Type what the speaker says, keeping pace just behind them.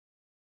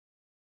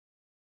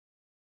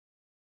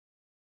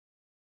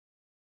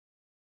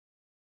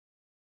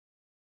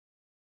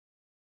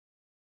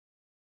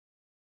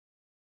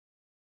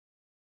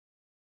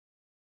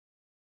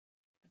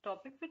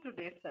Topic for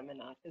today's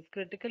seminar is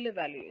critical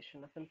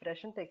evaluation of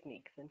impression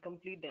techniques in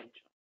complete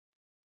denture.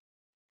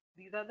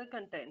 These are the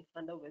contents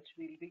under which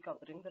we'll be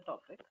covering the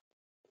topic.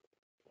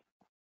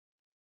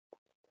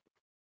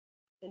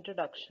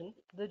 Introduction.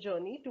 The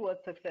journey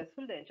towards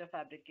successful denture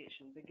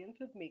fabrication begins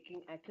with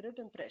making accurate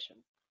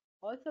impressions.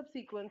 All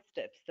subsequent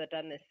steps that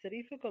are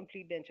necessary for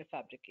complete denture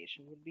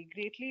fabrication would be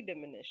greatly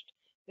diminished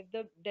if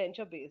the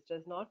denture base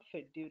does not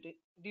fit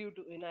due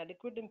to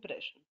inadequate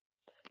impression.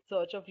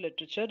 Search of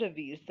literature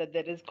reveals that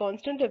there is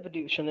constant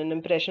evolution in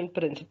impression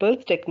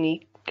principles,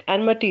 technique,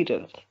 and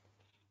materials.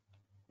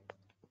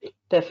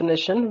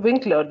 Definition.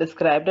 Winkler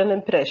described an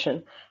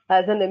impression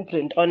as an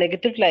imprint or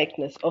negative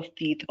likeness of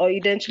teeth or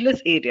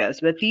edentulous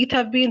areas where teeth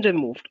have been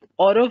removed,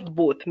 or of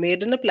both,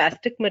 made in a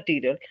plastic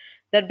material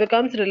that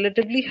becomes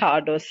relatively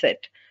hard or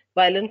set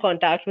while in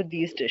contact with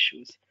these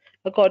tissues.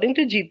 According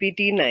to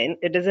GPT-9,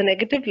 it is a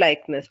negative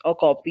likeness or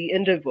copy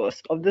in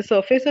reverse of the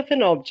surface of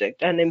an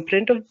object and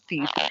imprint of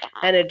teeth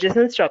and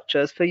adjacent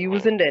structures for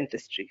use in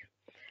dentistry.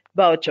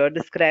 Boucher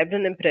described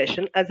an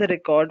impression as a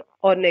record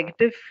or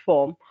negative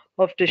form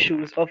of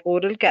tissues of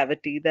oral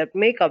cavity that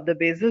make up the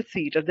basal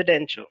seat of the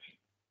denture.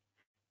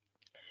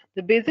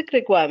 The basic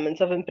requirements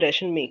of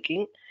impression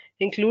making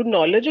include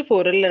knowledge of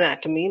oral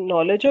anatomy,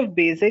 knowledge of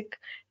basic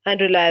and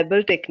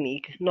reliable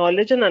technique,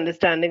 knowledge and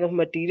understanding of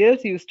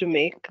materials used to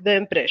make the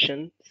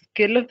impression,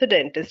 skill of the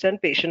dentist, and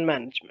patient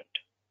management.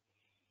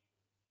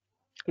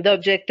 The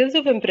objectives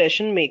of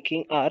impression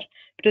making are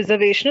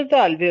preservation of the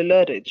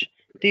alveolar ridge.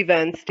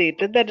 Divan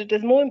stated that it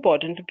is more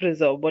important to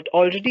preserve what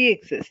already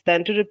exists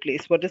than to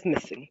replace what is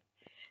missing.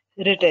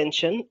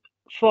 Retention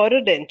for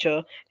a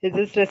denture is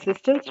its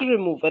resistance to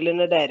removal in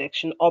a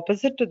direction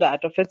opposite to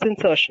that of its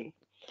insertion.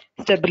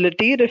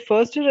 Stability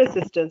refers to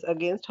resistance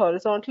against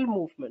horizontal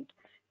movement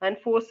and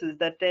forces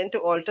that tend to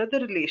alter the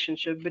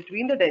relationship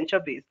between the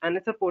denture base and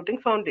its supporting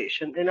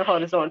foundation in a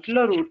horizontal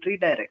or rotary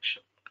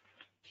direction.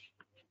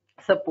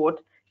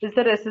 Support is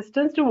the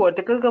resistance to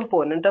vertical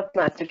component of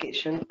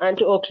mastication and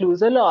to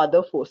occlusal or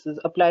other forces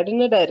applied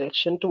in a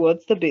direction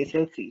towards the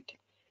basal seat.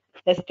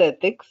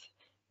 Aesthetics.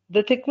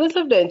 The thickness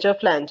of denture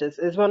flanges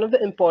is one of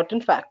the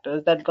important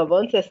factors that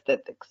governs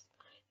aesthetics.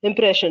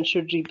 Impression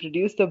should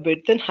reproduce the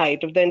width and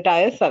height of the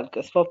entire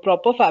sulcus for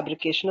proper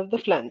fabrication of the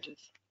flanges.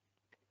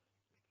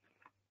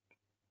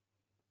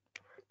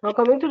 Now,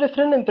 coming to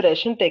different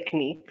impression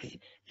techniques,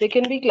 they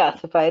can be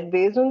classified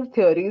based on the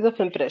theories of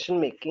impression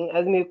making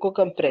as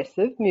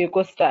mucocompressive,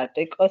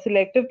 mucostatic, or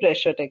selective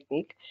pressure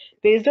technique,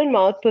 based on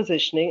mouth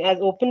positioning as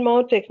open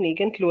mouth technique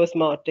and closed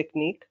mouth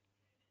technique,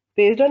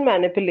 based on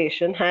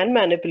manipulation, hand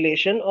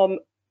manipulation, or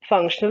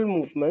functional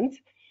movements,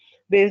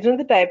 based on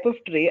the type of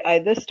tray,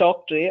 either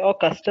stock tray or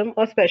custom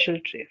or special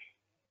tray.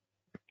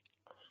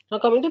 Now,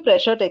 coming to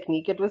pressure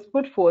technique, it was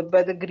put forth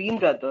by the Green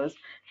brothers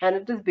and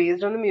it is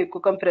based on the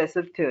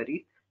mucocompressive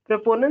theory.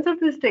 Proponents of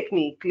this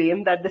technique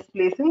claim that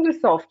displacing the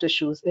soft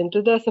tissues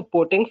into their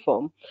supporting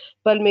form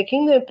while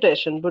making the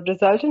impression would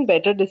result in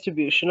better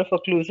distribution of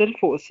occlusal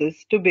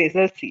forces to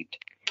basal seat.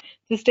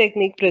 This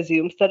technique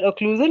presumes that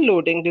occlusal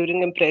loading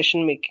during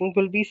impression making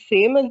will be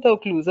same as the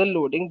occlusal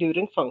loading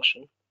during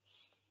function.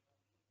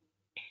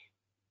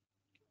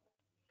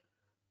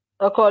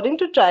 According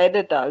to Triad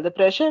et al., the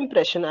pressure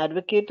impression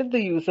advocated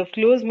the use of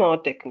closed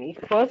mouth technique.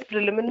 First,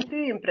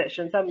 preliminary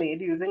impressions are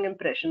made using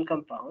impression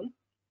compound.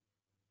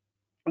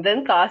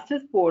 Then cast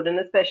is poured in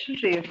a special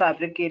tray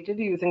fabricated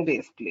using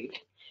base plate.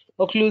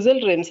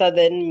 Occlusal rims are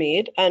then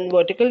made and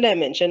vertical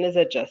dimension is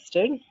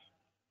adjusted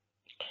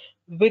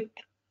with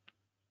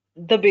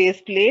the base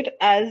plate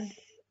as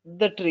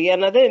the tray.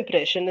 Another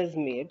impression is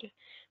made.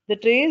 The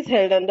tray is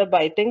held under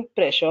biting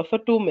pressure for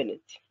 2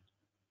 minutes.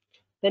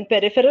 Then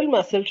peripheral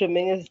muscle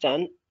trimming is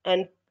done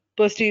and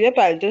posterior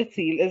palatal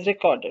seal is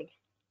recorded.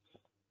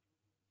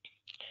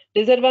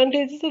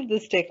 Disadvantages of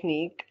this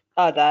technique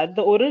are that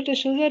the oral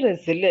tissues are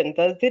resilient,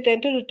 thus they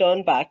tend to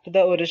return back to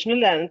their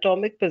original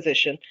anatomic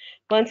position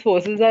once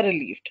forces are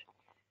relieved.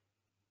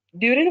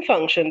 During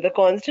function, the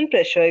constant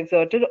pressure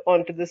exerted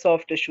onto the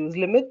soft tissues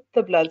limits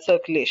the blood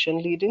circulation,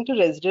 leading to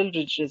residual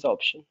ridge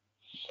resorption.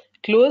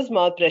 Closed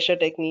mouth pressure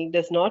technique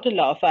does not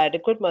allow for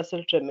adequate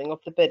muscle trimming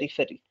of the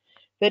periphery.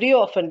 Very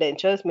often,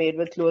 dentures made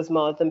with closed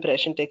mouth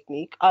impression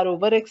technique are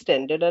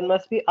overextended and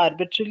must be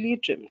arbitrarily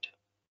trimmed.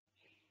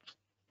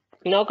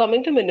 Now,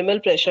 coming to minimal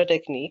pressure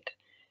technique,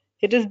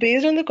 it is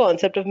based on the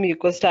concept of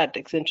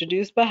mucostatics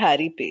introduced by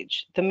Harry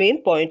Page. The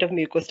main point of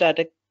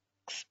mucostatics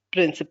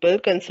principle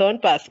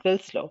concerned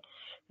Pascal's law,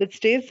 which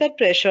states that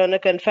pressure on a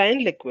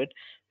confined liquid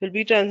will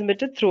be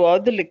transmitted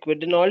throughout the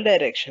liquid in all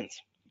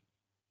directions.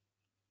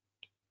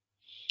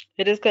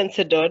 It is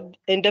considered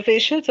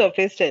interfacial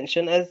surface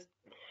tension as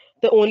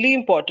the only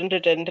important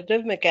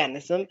retentive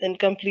mechanism in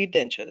complete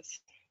dentures.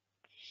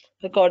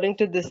 According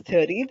to this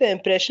theory, the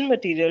impression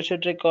material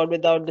should record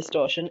without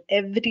distortion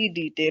every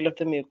detail of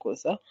the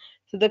mucosa,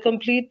 so the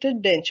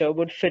completed denture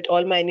would fit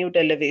all minute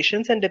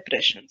elevations and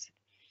depressions.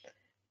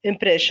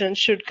 Impression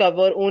should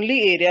cover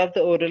only area of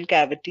the oral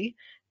cavity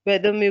where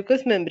the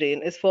mucous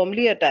membrane is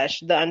firmly attached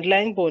to the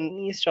underlying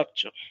bony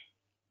structure.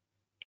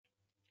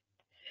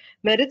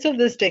 Merits of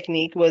this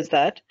technique was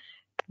that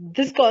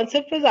this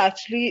concept was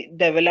actually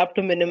developed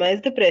to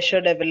minimize the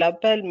pressure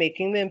developed while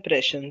making the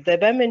impressions,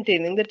 thereby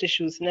maintaining the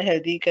tissues in a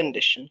healthy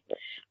condition.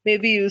 May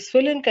be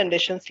useful in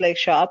conditions like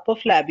sharp or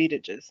flabby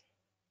ridges.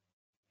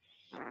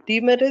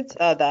 Demerits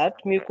are that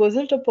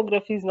mucosal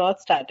topography is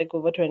not static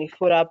over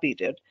 24-hour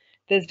period.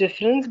 There's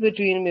difference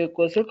between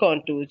mucosal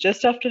contours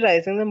just after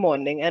rising in the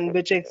morning and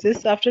which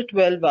exists after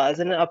 12 hours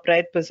in an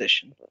upright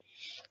position.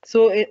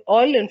 So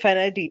all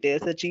infinite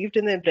details achieved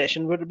in the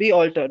impression would be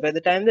altered by the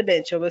time the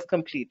denture was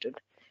completed.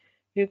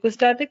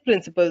 Mucostatic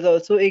principles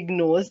also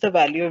ignores the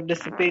value of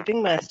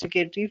dissipating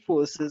masticatory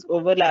forces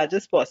over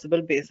largest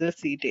possible basal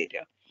seat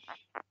area.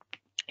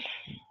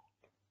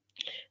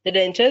 The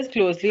denture is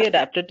closely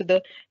adapted to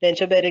the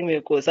denture-bearing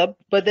mucosa,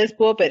 but there's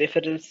poor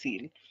peripheral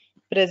seal.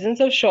 Presence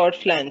of short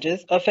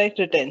flanges affect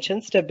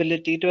retention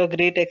stability to a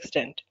great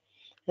extent,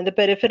 and the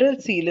peripheral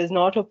seal is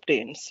not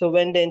obtained. So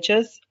when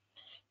dentures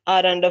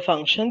are under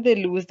function, they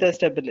lose their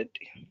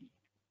stability.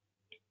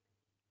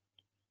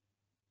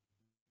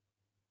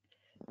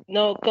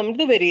 Now, come to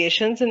the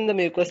variations in the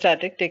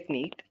mucostatic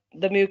technique.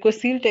 The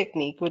mucoseal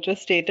technique, which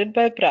was stated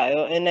by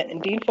Pryor in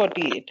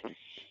 1948,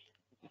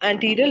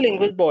 anterior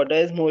lingual border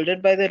is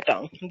molded by the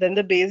tongue, then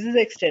the base is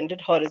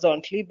extended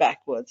horizontally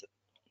backwards.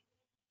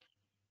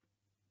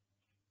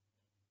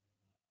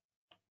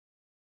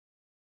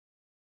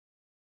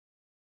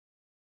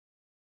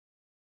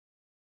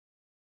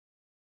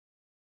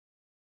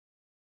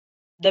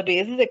 The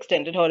base is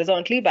extended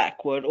horizontally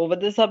backward over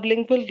the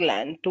sublingual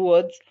gland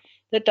towards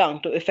the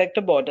tongue to effect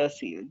a border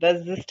seal.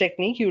 Thus, this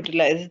technique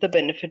utilizes the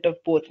benefit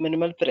of both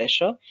minimal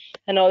pressure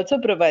and also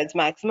provides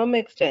maximum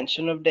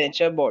extension of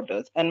denture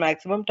borders and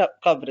maximum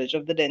coverage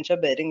of the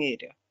denture bearing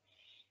area.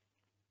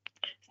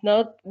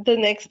 Now, the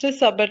next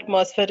is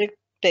subatmospheric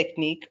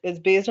technique is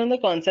based on the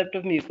concept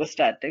of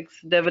mucostatics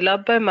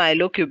developed by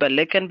Milo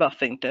Kubelik and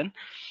Buffington.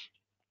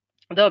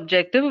 The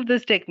objective of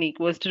this technique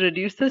was to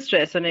reduce the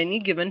stress on any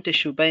given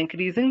tissue by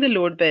increasing the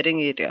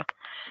load-bearing area.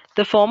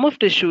 The form of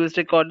tissue is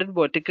recorded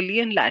vertically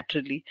and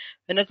laterally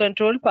when a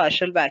controlled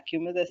partial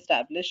vacuum is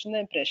established in the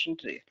impression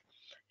tray.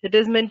 It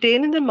is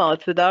maintained in the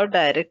mouth without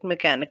direct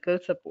mechanical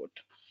support.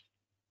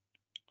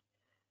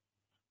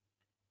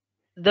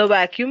 The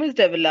vacuum is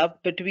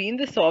developed between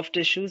the soft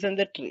tissues and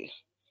the tray.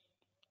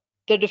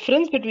 The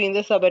difference between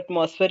the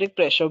subatmospheric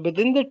pressure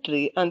within the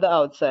tray and the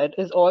outside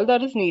is all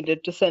that is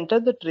needed to center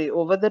the tray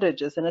over the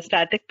ridges in a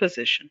static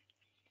position.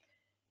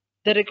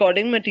 The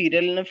recording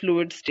material in a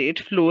fluid state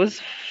flows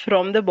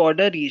from the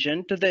border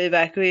region to the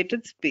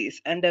evacuated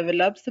space and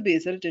develops the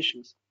basal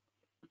tissues.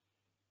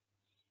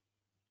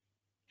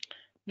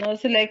 Now,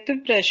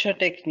 selective pressure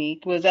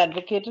technique was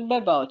advocated by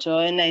Boucher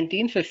in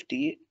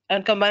 1950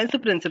 and combines the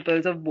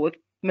principles of both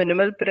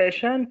minimal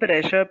pressure and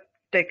pressure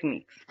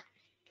techniques.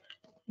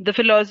 The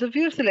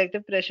philosophy of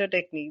selective pressure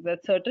technique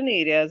that certain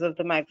areas of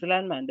the maxilla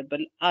and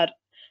mandible are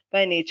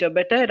by nature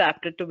better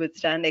adapted to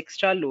withstand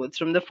extra loads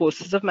from the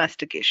forces of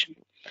mastication.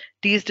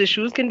 These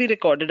tissues can be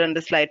recorded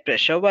under slight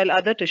pressure, while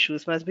other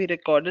tissues must be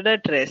recorded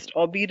at rest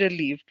or be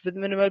relieved with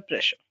minimal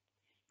pressure.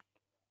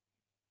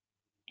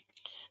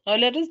 Now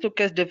let us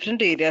look at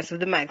different areas of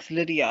the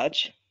maxillary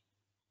arch.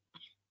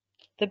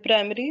 The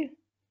primary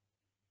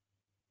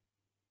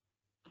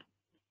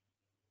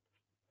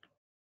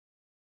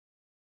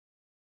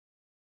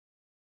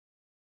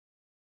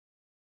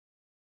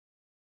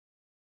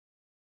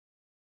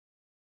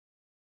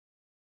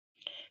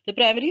the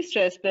primary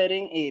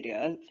stress-bearing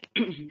areas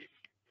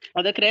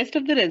are the crest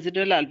of the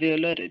residual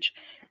alveolar ridge,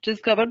 which is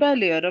covered by a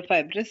layer of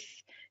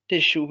fibrous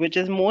tissue, which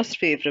is most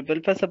favorable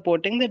for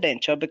supporting the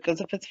denture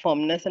because of its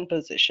firmness and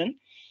position.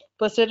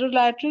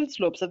 Posterolateral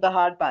slopes of the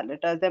hard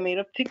palate, as they are made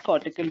of thick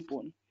cortical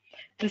bone.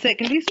 The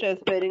secondary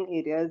stress-bearing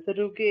area is the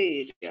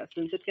rugae area,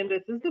 since it can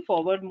resist the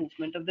forward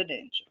movement of the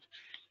denture.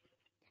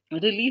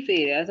 Relief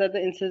areas are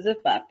the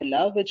incisive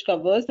papilla, which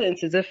covers the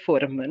incisive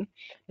foramen,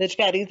 which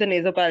carries the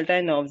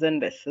nasopalatine nerves and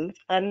vessels,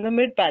 and the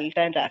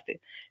mid-palatine raphe,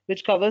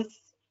 which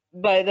covers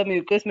by the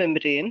mucous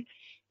membrane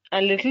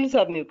and little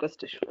submucous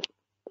tissue.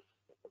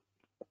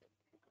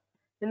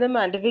 In the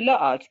mandibular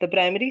arch, the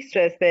primary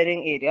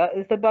stress-bearing area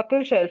is the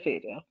buccal shelf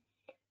area.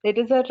 It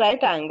is at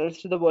right angles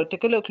to the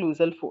vertical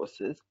occlusal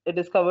forces. It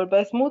is covered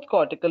by smooth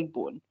cortical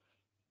bone.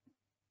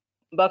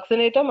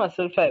 Buccinator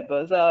muscle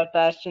fibers are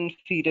attached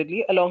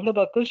inferiorly along the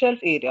buccal shelf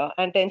area,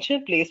 and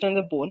tension placed on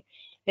the bone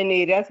in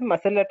areas of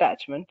muscle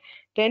attachment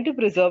tend to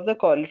preserve the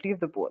quality of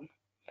the bone.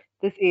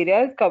 This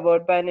area is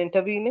covered by an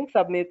intervening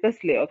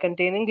submucous layer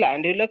containing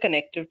glandular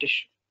connective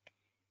tissue.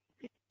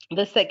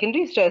 The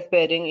secondary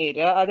stress-bearing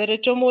area are the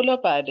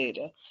retromolar pad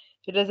area.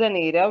 It is an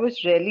area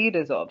which rarely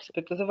resorbs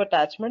because of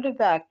attachment of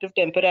the active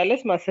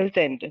temporalis muscle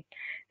tendon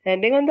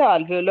ending on the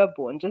alveolar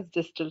bone just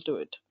distal to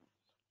it.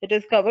 It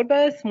is covered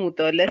by a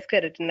smoother, less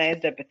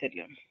keratinized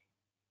epithelium.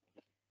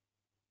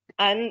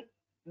 And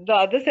the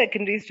other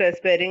secondary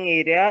stress bearing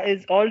area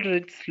is all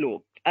ridge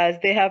slope. as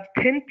they have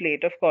thin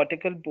plate of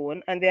cortical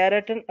bone and they are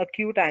at an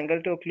acute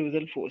angle to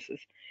occlusal forces.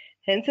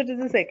 Hence, it is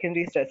a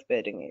secondary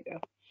stress-bearing area.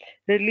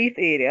 Relief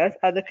areas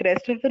are the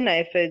crest of the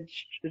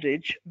knife-edge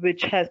ridge,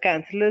 which has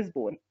cancellous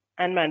bone,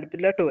 and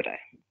mandibular tori.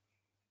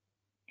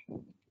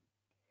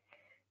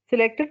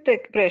 Selective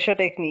pressure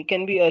technique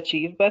can be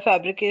achieved by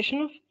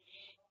fabrication of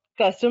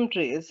custom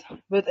trays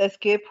with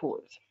escape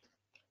holes.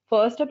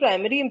 First, a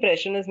primary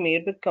impression is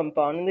made with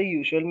compound in the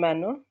usual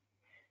manner.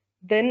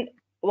 Then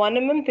 1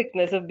 mm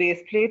thickness of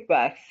base plate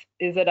wax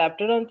is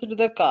adapted onto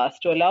the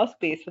cast to allow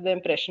space for the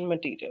impression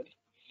material.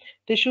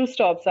 Tissue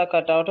stops are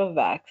cut out of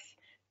wax.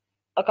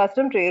 A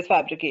custom tray is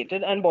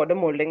fabricated and border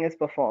molding is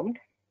performed,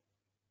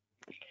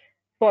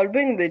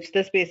 following which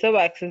the spacer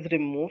wax is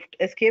removed,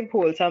 escape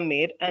holes are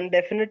made, and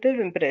definitive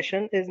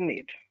impression is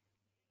made.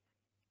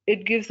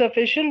 It gives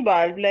sufficient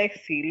valve-like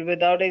seal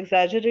without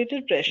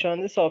exaggerated pressure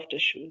on the soft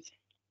tissues.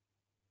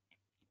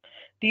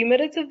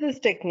 Demerits of this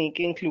technique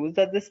include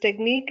that this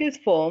technique is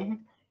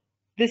firm.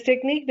 This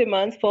technique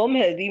demands firm,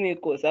 healthy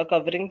mucosa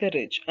covering the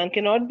ridge and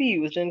cannot be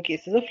used in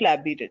cases of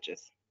flabby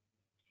ridges.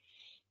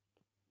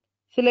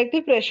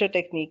 Selective pressure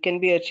technique can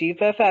be achieved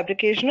by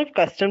fabrication of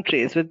custom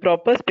trays with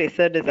proper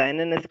spacer design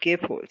and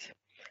escape holes.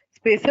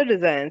 Spacer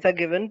designs are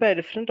given by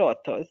different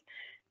authors.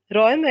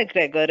 Roy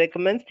McGregor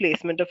recommends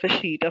placement of a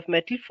sheet of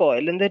metal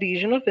foil in the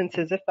region of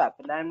incisive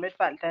papilla and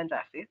mid-palatine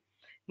raphe.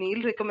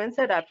 Neil recommends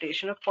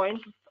adaptation of 0.9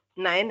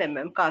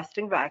 mm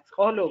casting wax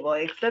all over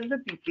except the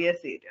PPS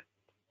area.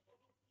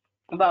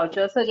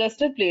 Boucher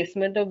suggested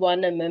placement of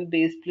 1 mm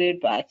base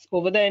plate wax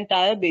over the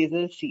entire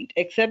basal sheet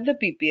except the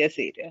PPS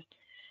area.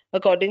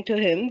 According to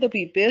him, the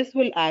PPS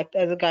will act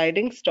as a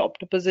guiding stop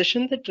to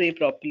position the tray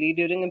properly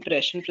during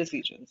impression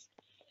procedures.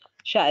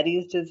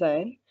 Shari's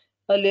design.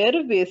 A layer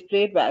of base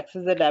plate wax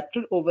is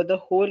adapted over the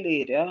whole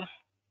area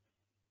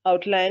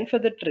outlined for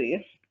the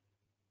tray,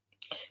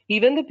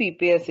 even the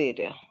PPS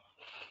area.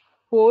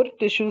 4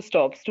 tissue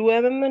stops, 2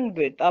 mm in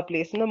width, are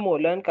placed in the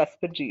molar and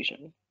cuspid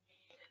region.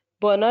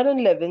 Bernard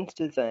and Levin's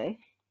design.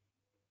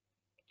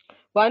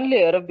 One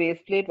layer of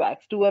base plate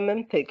wax, 2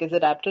 mm thick, is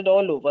adapted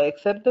all over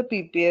except the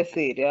PPS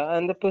area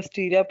and the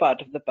posterior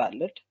part of the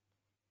palate.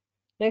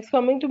 Next,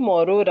 coming to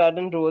Morrow, Rudd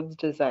and Rhodes'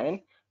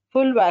 design,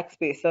 full wax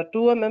spacer 2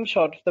 mm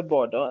short of the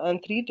border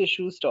and 3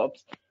 tissue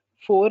stops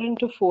 4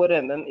 into 4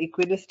 mm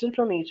equidistant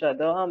from each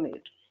other are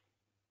made.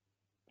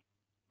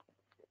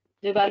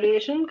 The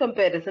evaluation and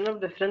comparison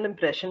of different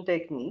impression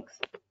techniques.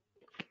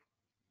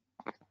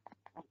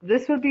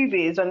 This will be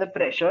based on the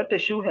pressure,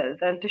 tissue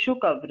health, and tissue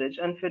coverage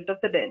and fit of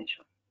the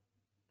denture.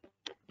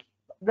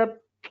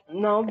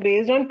 Now,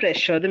 based on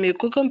pressure, the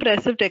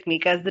mucocompressive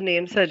technique, as the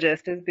name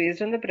suggests, is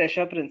based on the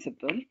pressure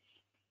principle.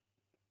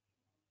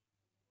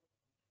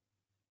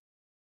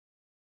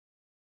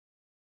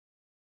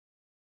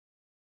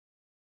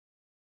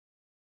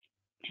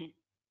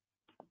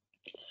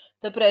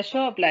 The pressure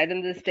applied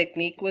in this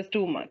technique was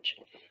too much.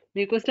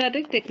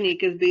 Mucostatic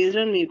technique is based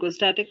on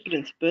mucostatic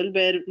principle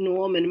where no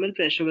or minimal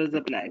pressure was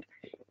applied.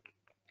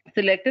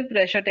 Selective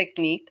pressure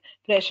technique,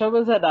 pressure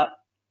was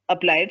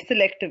applied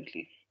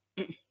selectively.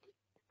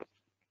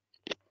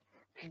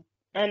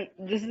 And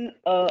this is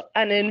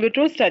an in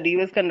vitro study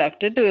was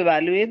conducted to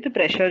evaluate the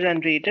pressure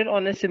generated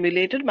on a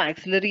simulated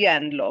maxillary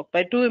analog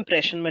by two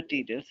impression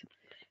materials,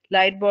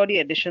 light body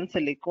addition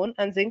silicone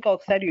and zinc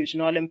oxide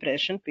eugenol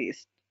impression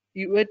paste,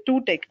 with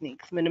two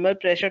techniques, minimal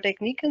pressure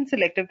technique and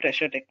selective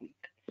pressure technique.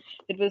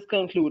 It was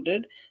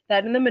concluded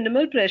that in the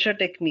minimal pressure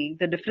technique,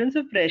 the difference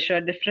of pressure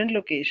at different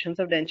locations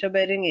of denture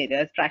bearing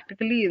area is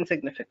practically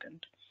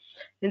insignificant.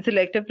 In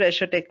selective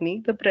pressure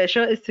technique, the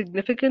pressure is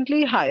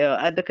significantly higher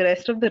at the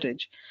crest of the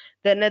ridge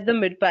than at the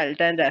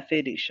mid-palatine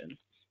raphe region.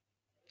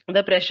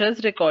 The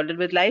pressures recorded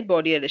with light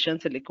body addition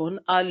silicone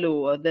are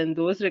lower than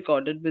those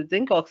recorded with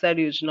zinc oxide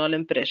eugenol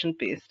impression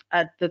paste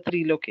at the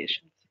three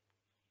locations.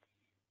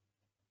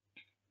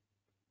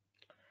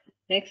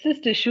 Next is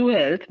tissue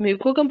health.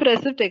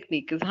 Mucocompressive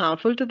technique is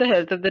harmful to the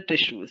health of the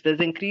tissues. There's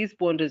increased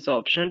bone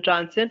resorption,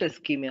 transient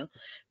ischemia,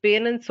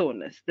 pain and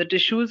soreness. The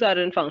tissues are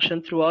in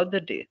function throughout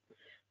the day.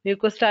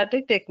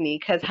 Mucostatic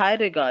technique has high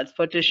regards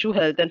for tissue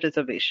health and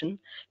preservation.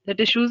 The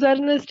tissues are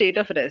in a state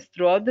of rest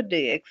throughout the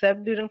day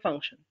except during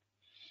function.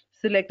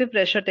 Selective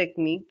pressure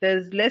technique, there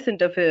is less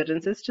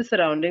interferences to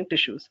surrounding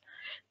tissues.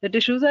 The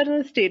tissues are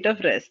in a state of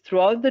rest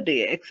throughout the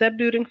day except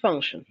during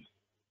function.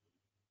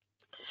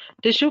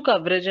 Tissue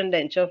coverage and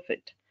denture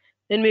fit.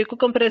 In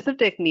mucocompressive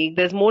technique,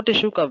 there's more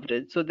tissue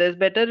coverage, so there's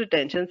better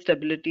retention,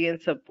 stability, and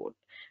support.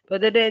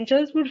 But the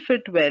dentures would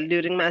fit well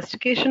during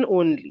mastication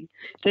only.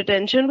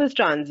 Retention was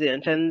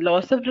transient, and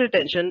loss of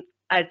retention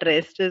at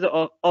rest is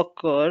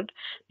occurred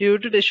due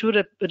to tissue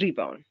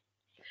rebound.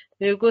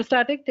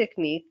 Mucostatic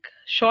technique,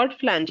 short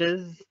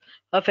flanges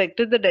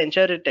affected the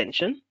denture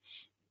retention.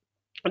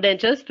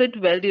 Dentures fit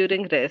well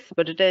during rest,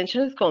 but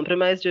retention is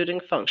compromised during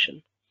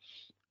function.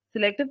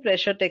 Selective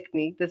pressure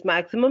technique, there's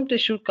maximum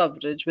tissue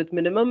coverage with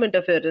minimum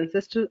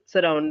interferences to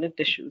surrounding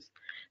tissues.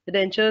 The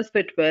dentures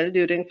fit well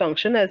during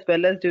function as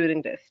well as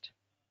during rest.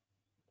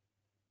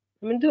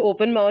 The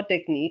open mouth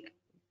technique.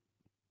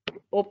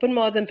 Open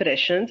mouth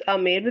impressions are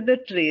made with a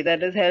tray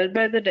that is held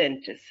by the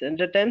dentist and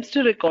attempts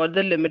to record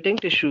the limiting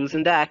tissues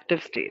in the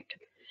active state.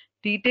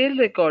 Detailed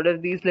record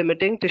of these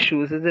limiting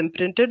tissues is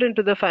imprinted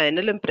into the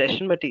final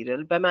impression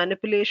material by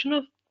manipulation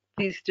of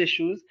these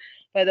tissues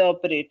by the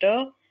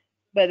operator,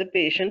 by the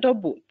patient, or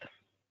both.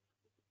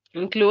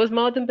 In closed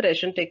mouth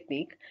impression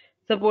technique,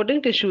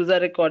 supporting tissues are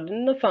recorded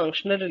in a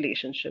functional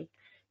relationship.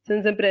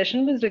 Since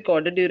impression was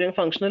recorded during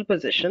functional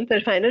position,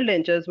 the final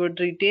dentures would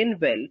retain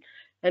well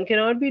and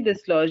cannot be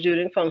dislodged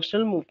during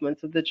functional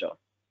movements of the jaw.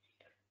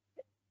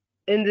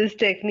 In this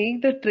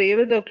technique, the tray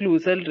with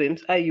occlusal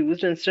rims are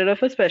used instead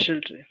of a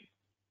special tray.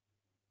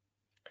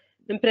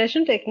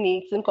 Impression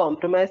techniques in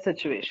compromised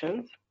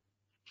situations.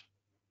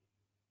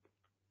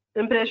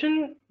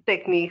 Impression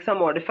techniques are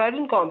modified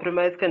in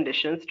compromised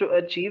conditions to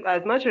achieve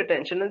as much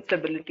retention and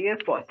stability as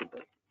possible.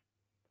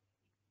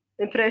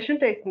 Impression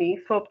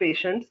techniques for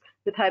patients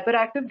with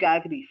hyperactive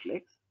gag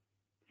reflex.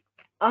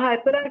 A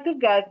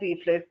hyperactive gag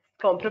reflex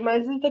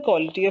compromises the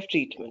quality of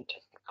treatment.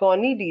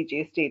 Connie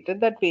DJ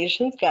stated that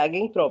patients'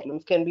 gagging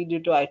problems can be due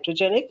to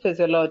iatrogenic,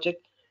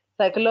 physiologic,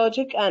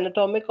 psychologic,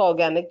 anatomic,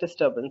 organic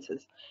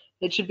disturbances.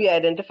 It should be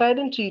identified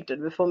and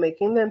treated before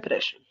making the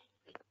impression.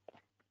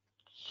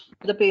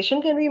 The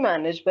patient can be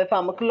managed by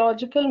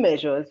pharmacological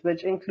measures,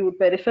 which include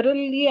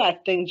peripherally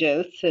acting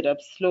gels,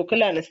 syrups,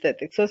 local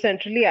anesthetics, or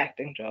centrally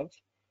acting drugs.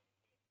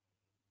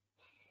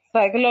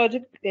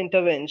 Psychologic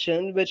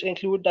intervention, which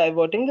include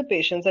diverting the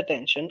patient's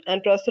attention,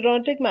 and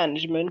prosthodontic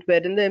management,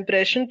 wherein the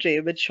impression tray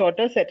with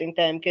shorter setting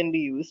time can be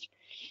used.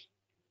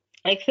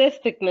 Excess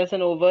thickness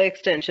and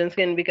overextensions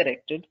can be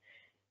corrected.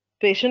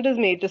 Patient is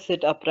made to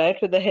sit upright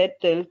with the head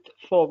tilt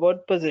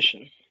forward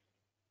position.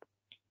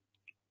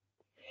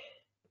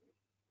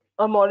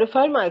 A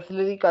modified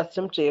maxillary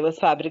custom tray was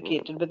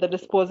fabricated with a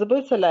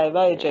disposable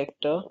saliva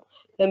ejector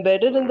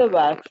embedded in the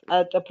wax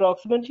at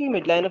approximately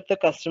midline of the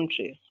custom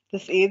tray.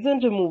 This aids in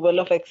removal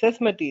of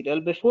excess material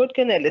before it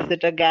can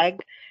elicit a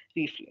gag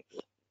reflex.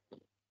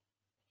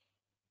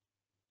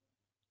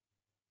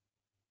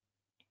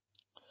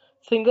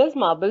 Singer's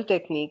marble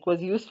technique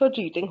was used for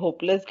treating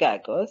hopeless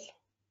gaggers.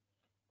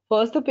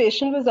 First, the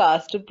patient was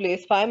asked to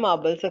place 5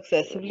 marbles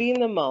successively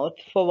in the mouth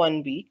for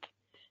 1 week.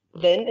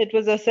 Then it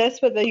was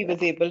assessed whether he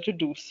was able to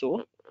do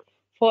so,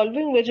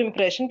 following which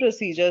impression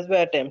procedures were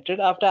attempted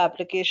after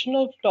application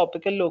of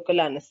topical local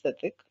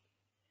anesthetic.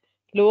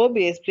 Lower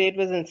base plate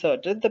was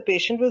inserted. The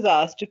patient was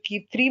asked to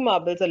keep 3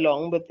 marbles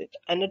along with it,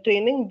 and a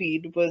training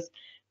bead was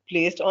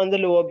placed on the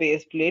lower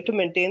base plate to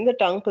maintain the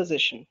tongue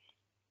position.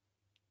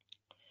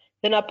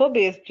 Then upper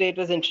base plate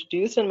was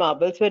introduced and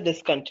marbles were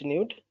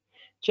discontinued.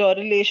 Jaw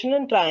relation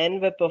and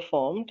try-in were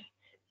performed,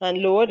 and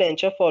lower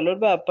denture followed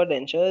by upper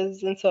denture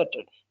is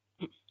inserted.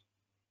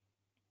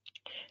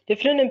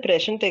 Different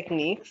impression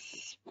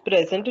techniques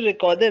present to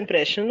record the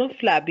impression of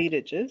flabby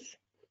ridges.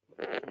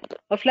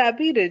 A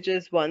flabby ridge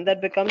is one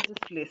that becomes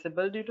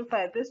displaceable due to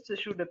fibrous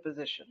tissue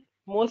deposition,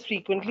 most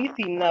frequently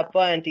seen in the upper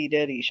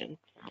anterior region.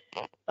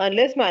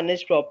 Unless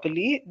managed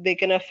properly, they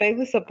can affect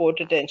the support,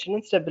 retention,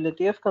 and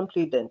stability of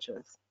complete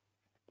dentures.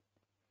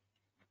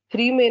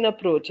 3 main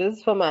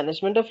approaches for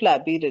management of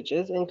flabby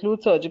ridges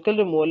include surgical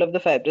removal of the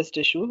fibrous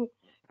tissue,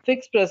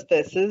 fixed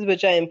prostheses,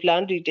 which are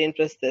implant retained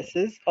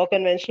prostheses, or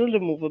conventional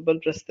removable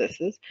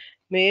prostheses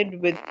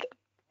made with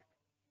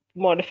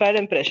modified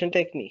impression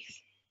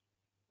techniques.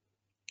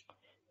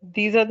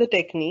 These are the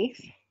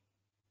techniques.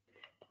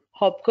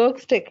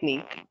 Hopkirk's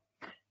technique.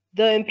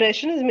 The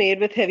impression is made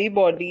with heavy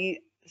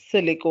body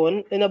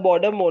silicone in a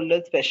border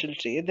molded special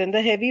tray. Then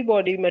the heavy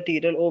body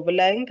material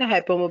overlying the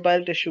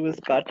hypermobile tissue is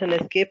cut and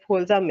escape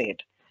holes are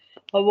made.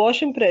 A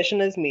wash impression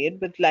is made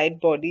with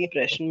light body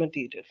impression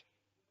material.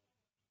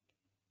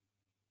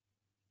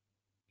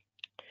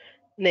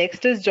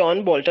 Next is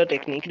John Bolter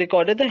technique.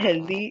 Recorded the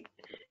healthy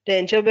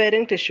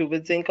denture-bearing tissue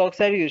with zinc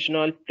oxide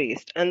eugenol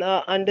paste and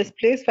the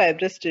undisplaced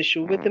fibrous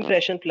tissue with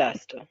impression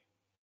plaster.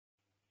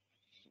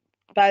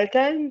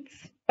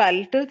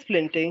 Palatal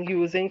splinting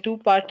using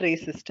two-part tray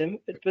system.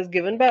 It was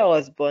given by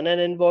Osborne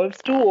and involves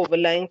 2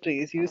 overlying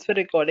trays used for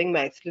recording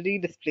maxillary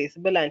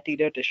displaceable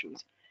anterior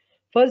tissues.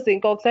 First,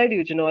 zinc oxide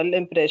eugenol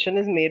impression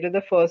is made with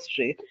the first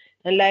tray,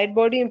 and light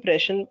body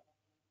impression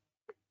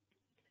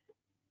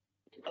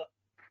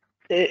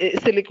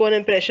silicone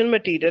impression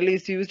material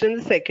is used in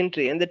the second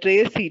tray, and the tray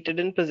is seated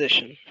in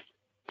position.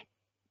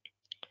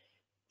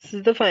 This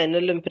is the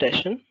final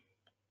impression.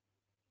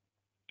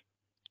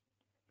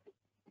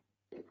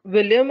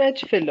 William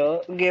H.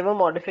 Filler gave a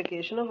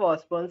modification of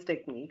Osborne's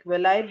technique, where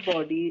light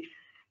body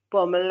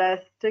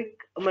permelastic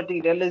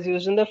material is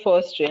used in the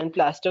first tray and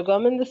plaster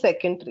gum in the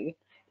second tray,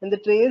 and the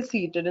tray is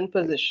seated in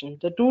position.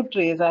 The 2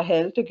 trays are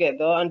held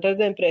together until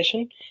the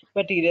impression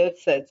material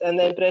sets, and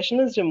the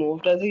impression is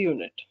removed as a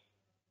unit.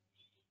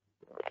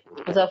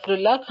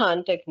 Zafrullah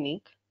Khan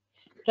technique.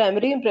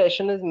 Primary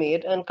impression is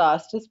made and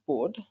cast is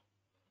poured.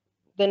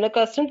 Then a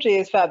custom tray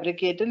is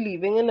fabricated,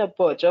 leaving an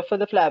aperture for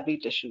the flabby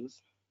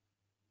tissues.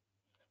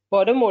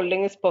 Border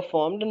molding is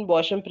performed and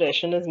wash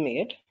impression is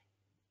made.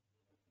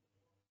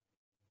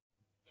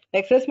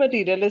 Excess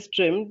material is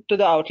trimmed to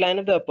the outline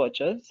of the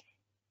apertures.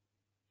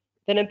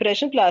 Then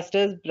impression plaster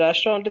is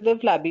brushed onto the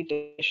flabby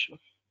tissue.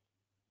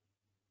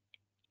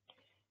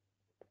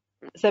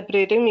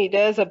 Separating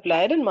media is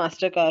applied and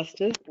master cast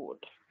is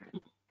poured.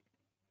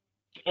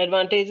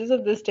 Advantages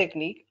of this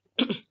technique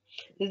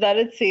is that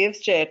it saves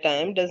chair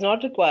time, does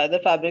not require the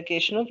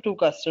fabrication of two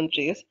custom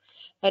trays,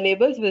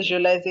 enables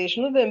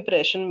visualization of the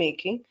impression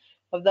making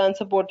of the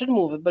unsupported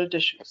movable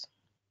tissues.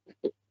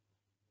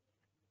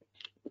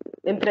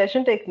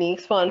 Impression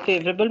techniques for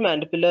unfavorable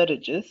mandibular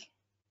ridges.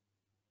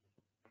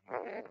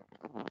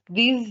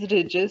 These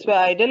ridges, where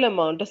ideal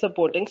amount of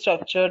supporting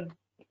structure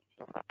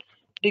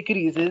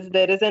decreases,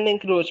 there is an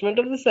encroachment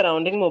of the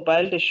surrounding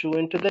mobile tissue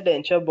into the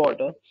denture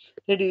border,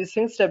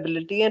 reducing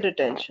stability and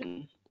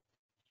retention.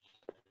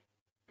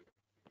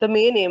 The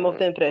main aim of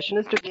the impression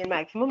is to gain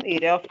maximum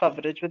area of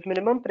coverage with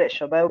minimum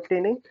pressure by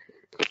obtaining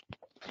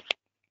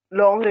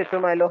long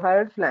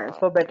retromylohyoid flanks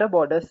for better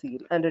border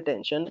seal and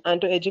retention,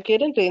 and to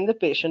educate and train the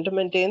patient to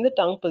maintain the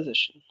tongue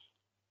position.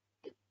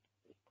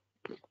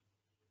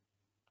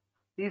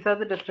 These are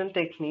the different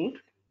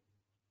techniques.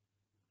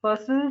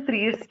 First is the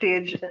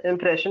three-stage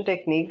impression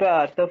technique by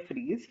Arthur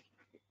Fries.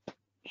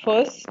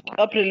 First,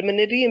 a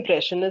preliminary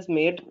impression is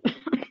made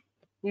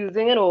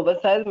using an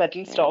oversized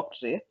metal stock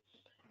tray.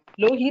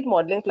 Low heat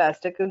modeling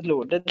plastic is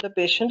loaded. The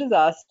patient is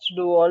asked to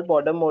do all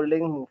border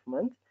molding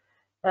movements,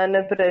 and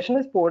impression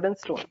is poured in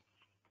stone.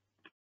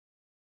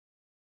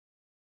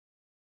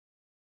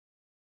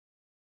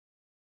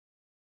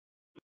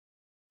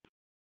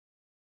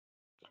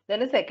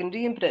 Then a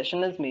secondary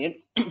impression is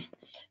made.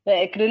 The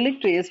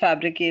acrylic tray is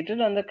fabricated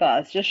on the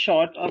cast just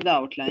short of the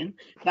outline.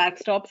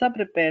 Wax tops are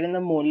prepared in the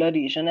molar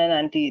region and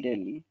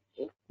anteriorly.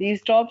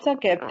 These tops are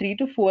kept 3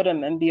 to 4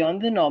 mm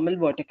beyond the normal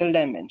vertical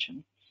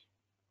dimension.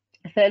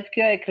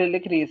 Self-cure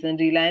acrylic resin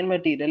reline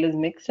material is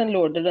mixed and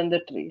loaded on the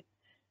tray.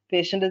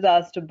 Patient is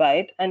asked to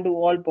bite and do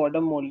all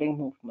border molding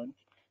movements.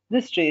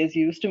 This tray is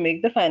used to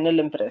make the final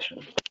impression.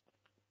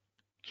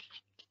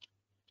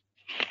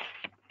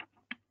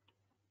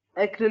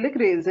 Acrylic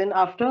resin,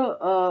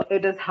 after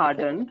it is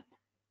hardened,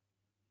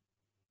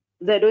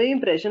 ZOE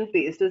impression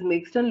paste is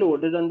mixed and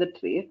loaded on the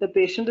tray. The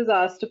patient is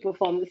asked to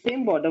perform the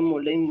same border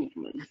molding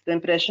movements. The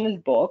impression is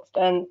boxed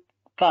and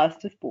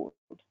cast is poured.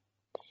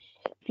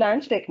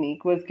 Flange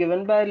technique was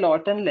given by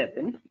Lott and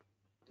Levin.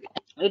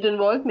 It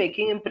involves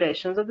making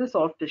impressions of the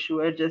soft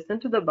tissue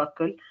adjacent to the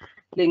buccal,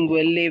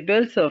 lingual,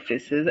 labial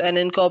surfaces and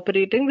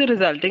incorporating the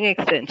resulting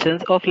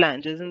extensions of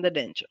flanges in the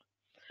denture.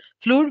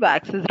 Fluid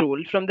wax is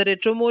rolled from the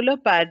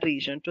retromolar pad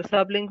region to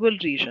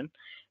sublingual region.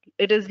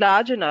 It is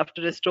large enough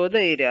to restore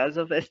the areas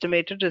of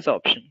estimated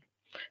resorption.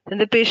 Then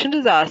the patient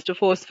is asked to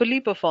forcefully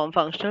perform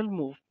functional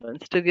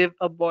movements to give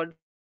a border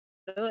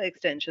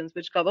extensions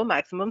which cover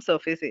maximum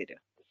surface area.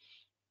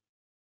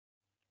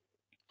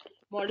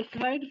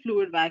 Modified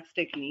fluid wax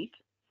technique.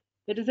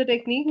 It is a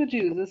technique which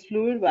uses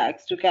fluid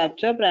wax to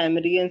capture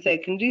primary and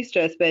secondary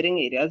stress-bearing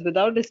areas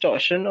without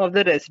distortion of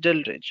the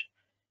residual ridge.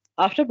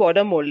 After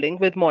border molding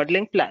with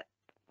modeling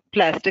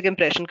plastic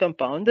impression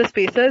compound, the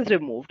spacer is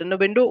removed and a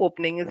window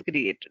opening is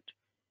created.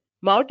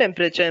 Mouth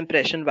temperature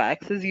impression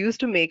wax is used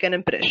to make an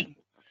impression.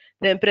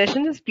 The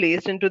impression is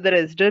placed into the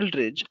residual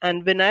ridge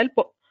and vinyl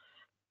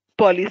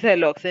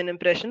polysiloxane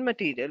impression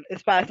material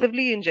is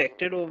passively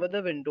injected over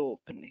the window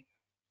opening.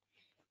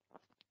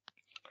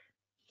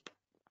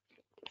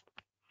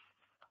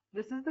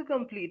 This is the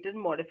completed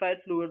modified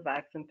fluid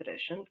wax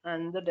impression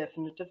and the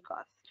definitive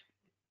cast.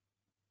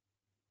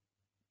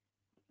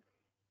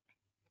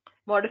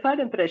 Modified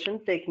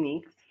impression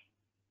techniques.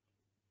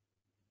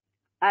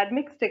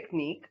 Admix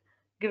technique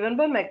given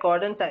by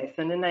McCord and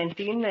Tyson in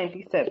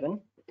 1997.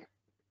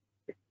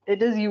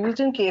 It is used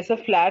in case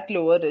of flat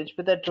lower ridge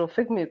with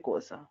atrophic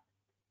mucosa.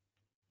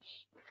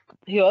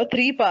 Here,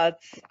 3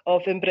 parts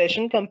of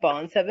impression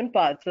compound, 7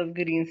 parts of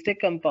green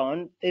stick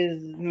compound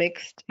is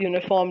mixed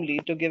uniformly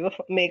to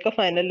make a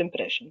final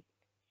impression.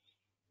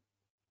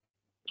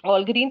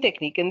 All green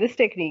technique. In this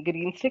technique,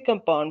 green stick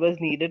compound was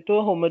kneaded to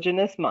a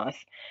homogeneous mass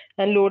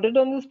and loaded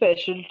on the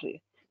special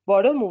tray.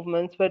 Border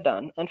movements were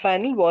done and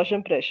final wash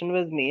impression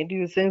was made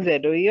using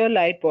ZOE or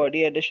light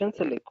body addition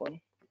silicone.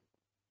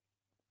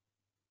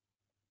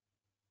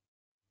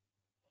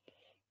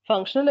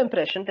 Functional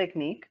impression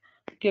technique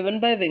given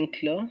by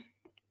Winkler.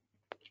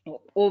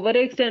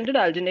 Overextended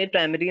alginate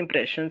primary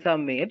impressions are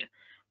made.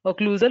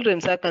 Occlusal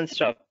rims are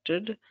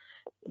constructed.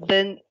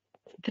 Then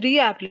 3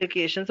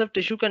 applications of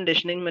tissue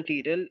conditioning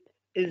material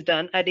is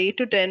done at 8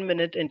 to 10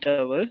 minute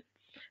interval.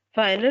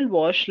 Final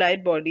wash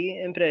light body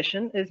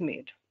impression is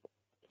made.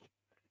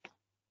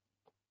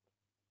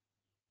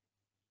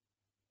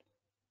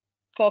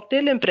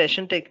 Cocktail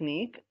impression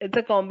technique. It's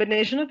a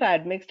combination of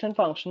admixed and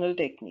functional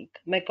technique.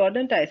 McCord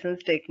and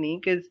Tyson's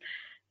technique is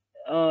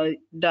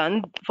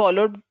done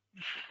followed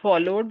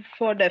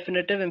for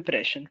definitive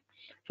impression.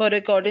 For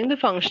recording the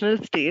functional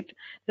state,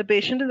 the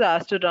patient is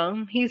asked to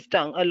run his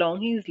tongue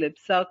along his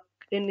lips, suck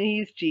in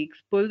his cheeks,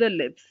 pull the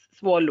lips,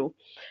 swallow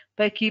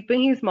by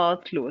keeping his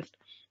mouth closed,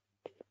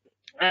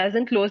 as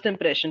in closed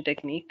impression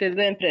technique, till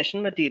the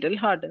impression material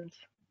hardens.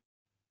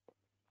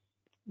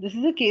 This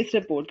is a case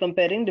report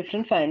comparing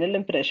different final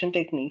impression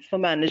techniques for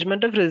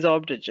management of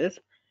resorbed ridges: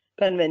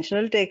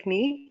 conventional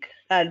technique,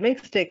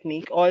 admix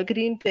technique, all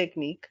green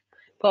technique,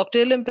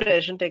 cocktail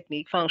impression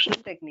technique,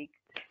 functional technique,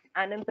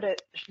 and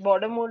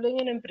border molding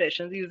and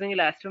impressions using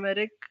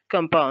elastomeric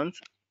compounds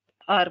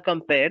are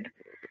compared.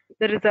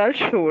 The results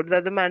showed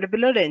that the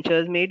mandibular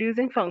dentures made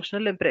using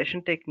functional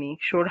impression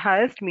technique showed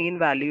highest mean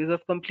values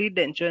of complete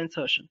denture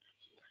insertion.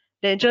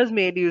 Dentures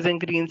made using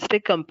green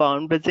stick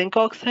compound with zinc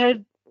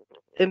oxide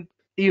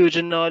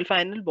eugenol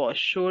final wash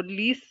showed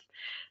least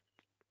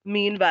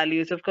mean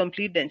values of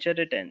complete denture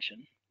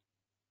retention.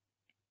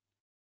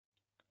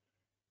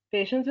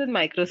 Patients with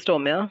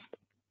microstomia.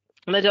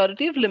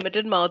 Majority of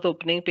limited mouth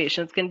opening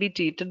patients can be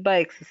treated by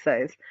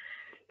exercise,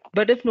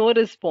 but if no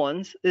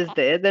response is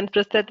there, then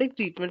prosthetic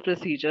treatment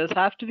procedures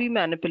have to be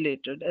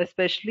manipulated,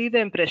 especially the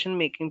impression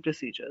making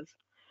procedures.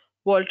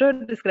 Walter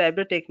described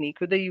a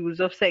technique with the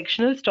use of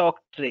sectional stock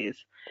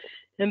trays.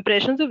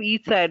 Impressions of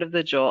each side of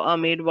the jaw are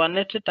made one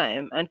at a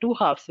time, and two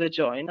halves were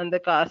joined, and the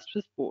cast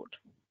was poured.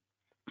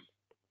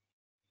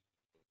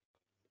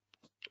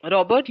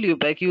 Robert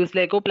Lubeck used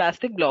Lego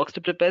plastic blocks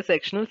to prepare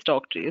sectional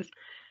stock trays.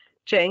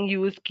 Cheng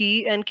used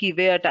key and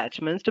keyway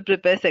attachments to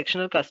prepare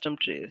sectional custom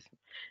trays.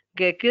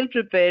 Gekel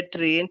prepared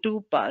tray in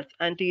two parts,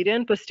 anterior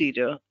and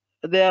posterior.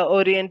 They are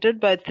oriented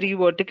by three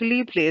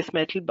vertically placed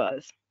metal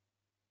bars.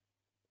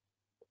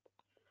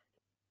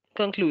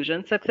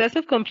 Conclusion: success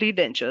of complete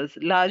dentures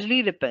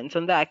largely depends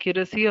on the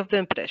accuracy of the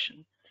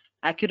impression.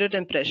 Accurate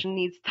impression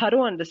needs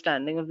thorough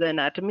understanding of the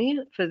anatomy,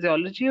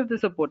 physiology of the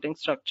supporting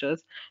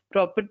structures,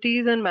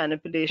 properties, and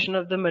manipulation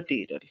of the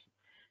material.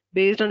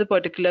 Based on the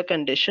particular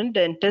condition,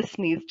 dentist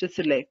needs to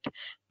select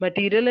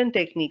material and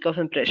technique of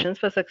impressions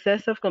for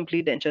success of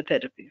complete denture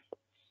therapy.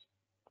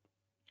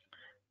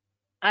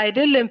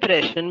 Ideal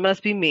impression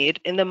must be made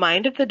in the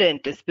mind of the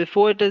dentist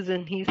before it is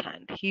in his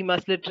hand. He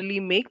must literally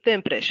make the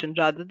impression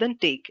rather than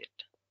take it.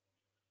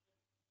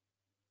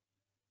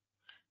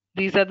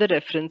 These are the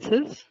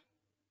references.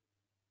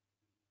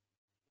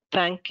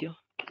 Thank you.